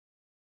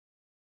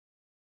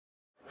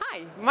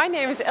Hi, my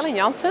name is Ellen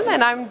Jansen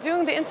and I'm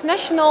doing the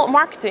international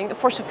marketing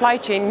for supply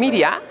chain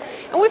media.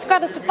 And we've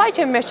got a supply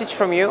chain message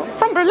from you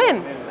from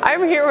Berlin.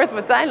 I'm here with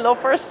Martijn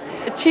Loppers,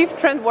 a chief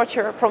trend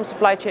watcher from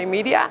supply chain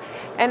media.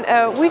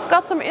 And we've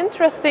got some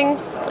interesting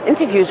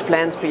interviews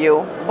planned for you.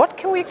 What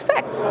can we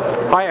expect?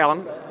 Hi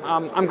Ellen,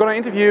 I'm going to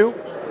interview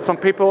some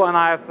people and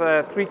I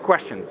have three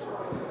questions.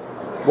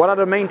 What are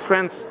the main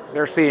trends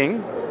they're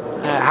seeing?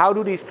 How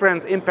do these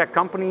trends impact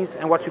companies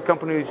and what should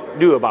companies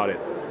do about it?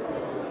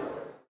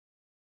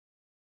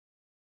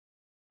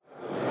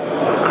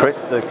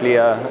 Crystal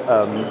clear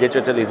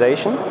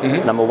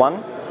digitalization, number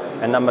one,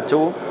 and number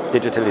two,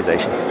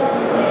 digitalization.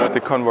 The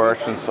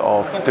convergence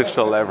of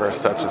digital levers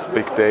such as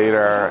big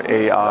data,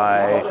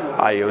 AI,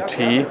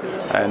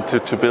 IoT, and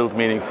to build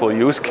meaningful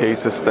use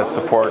cases that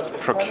support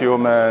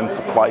procurement,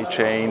 supply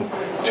chain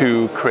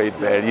to create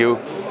value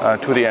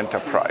to the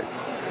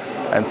enterprise.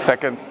 And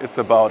second, it's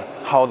about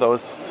how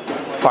those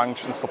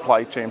functions,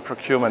 supply chain,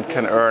 procurement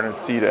can earn a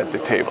seat at the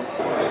table.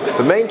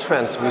 The main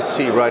trends we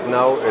see right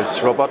now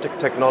is robotic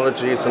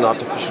technologies and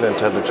artificial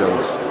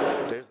intelligence.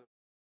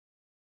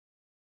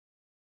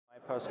 My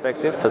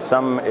perspective, for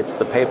some it's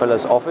the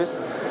paperless office,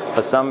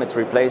 for some it's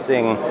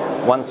replacing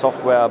one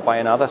software by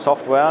another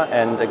software,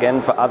 and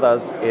again for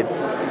others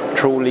it's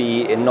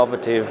truly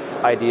innovative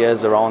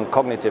ideas around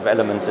cognitive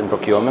elements in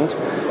procurement.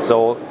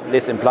 So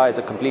this implies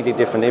a completely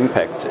different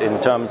impact in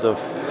terms of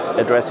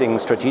addressing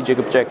strategic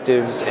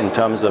objectives, in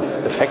terms of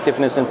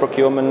effectiveness in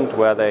procurement,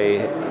 where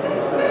they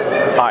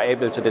are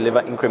able to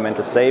deliver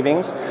incremental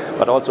savings,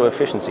 but also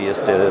efficiency is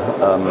still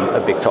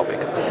a big topic.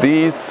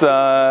 These,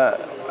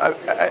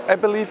 I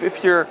believe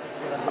if you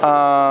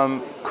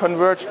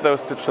converge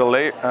those digital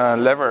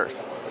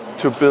levers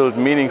to build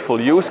meaningful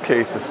use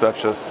cases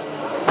such as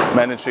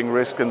managing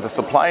risk in the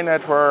supply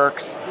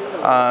networks,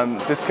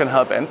 this can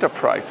help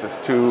enterprises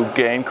to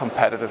gain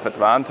competitive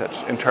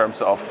advantage in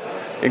terms of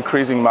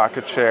increasing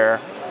market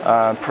share,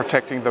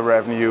 protecting the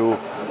revenue,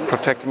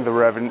 protecting the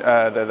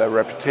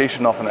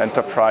reputation of an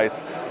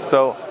enterprise.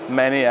 So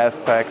many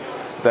aspects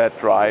that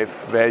drive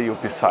value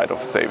beside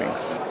of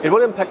savings. It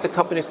will impact the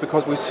companies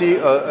because we see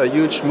a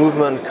huge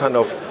movement kind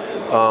of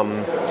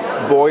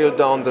boil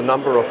down the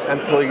number of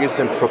employees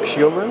in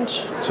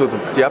procurement to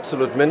the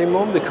absolute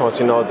minimum, because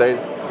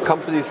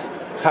companies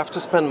have to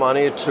spend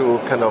money to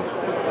kind of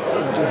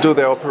do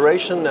their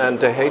operation, and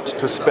they hate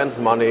to spend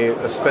money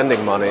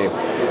spending money.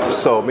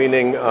 So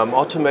meaning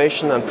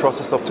automation and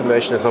process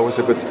optimization is always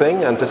a good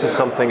thing, and this is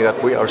something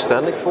that we are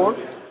standing for.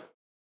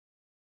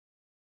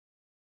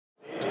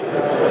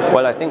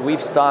 Well, I think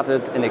we've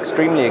started an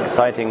extremely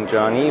exciting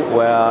journey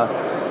where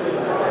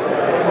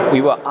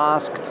we were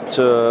asked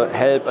to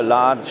help a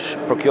large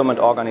procurement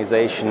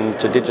organization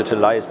to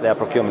digitalize their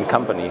procurement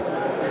company.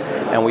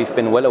 And we've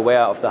been well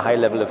aware of the high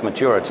level of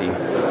maturity,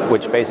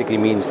 which basically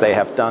means they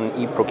have done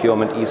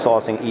e-procurement,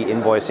 e-sourcing,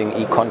 e-invoicing,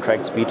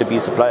 e-contracts, B2B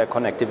supplier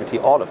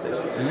connectivity, all of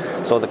this.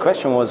 So the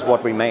question was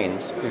what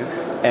remains?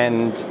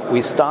 And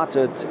we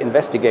started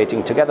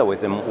investigating together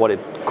with them what it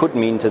could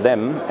mean to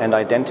them and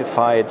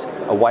identified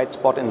a white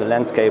spot in the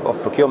landscape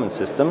of procurement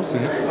systems.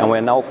 And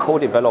we're now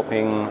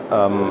co-developing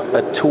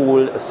a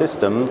tool, a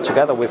system,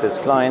 together with this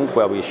client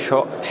where we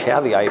share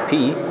the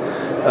IP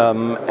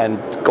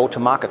and go to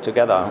market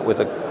together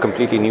with a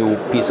completely new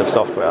piece of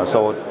software.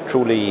 So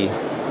truly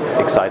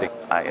exciting.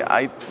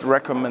 I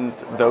recommend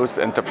those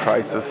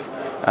enterprises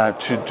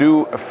to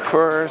do a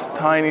first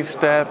tiny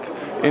step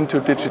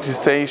into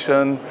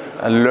digitization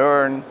and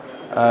learn,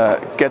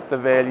 get the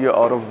value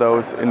out of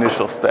those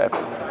initial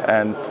steps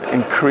and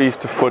increase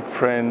the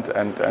footprint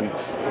and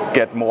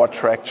get more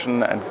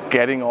traction and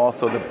getting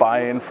also the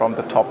buy-in from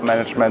the top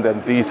management,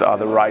 and these are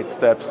the right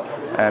steps,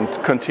 and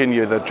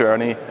continue the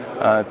journey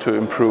to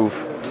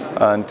improve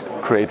and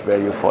create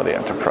value for the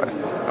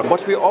enterprise.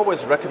 What we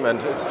always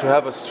recommend is to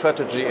have a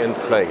strategy in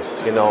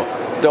place.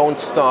 Don't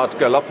start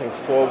galloping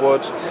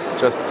forward.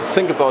 Just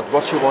think about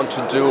what you want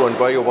to do and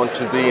where you want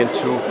to be in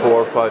 2,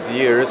 4, 5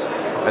 years,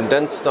 and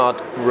then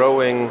start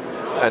growing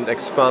and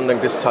expanding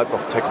this type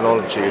of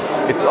technologies.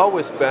 It's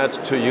always bad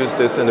to use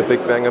this in a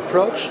big bang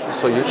approach.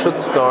 So you should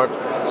start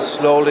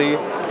slowly,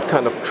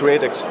 kind of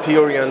create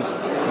experience,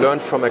 learn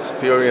from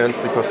experience,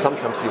 because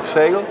sometimes you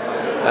fail,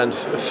 and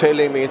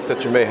failing means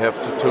that you may have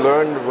to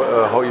learn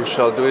how you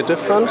shall do it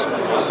different.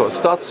 So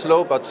start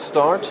slow, but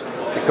start,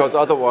 because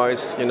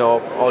otherwise,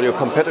 all your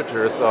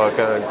competitors are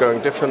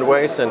going different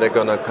ways and they're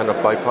going to kind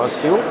of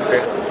bypass you.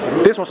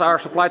 This was our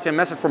supply chain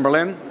message from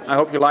Berlin. I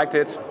hope you liked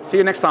it. See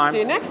you next time. See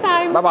you next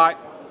time.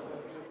 Bye-bye.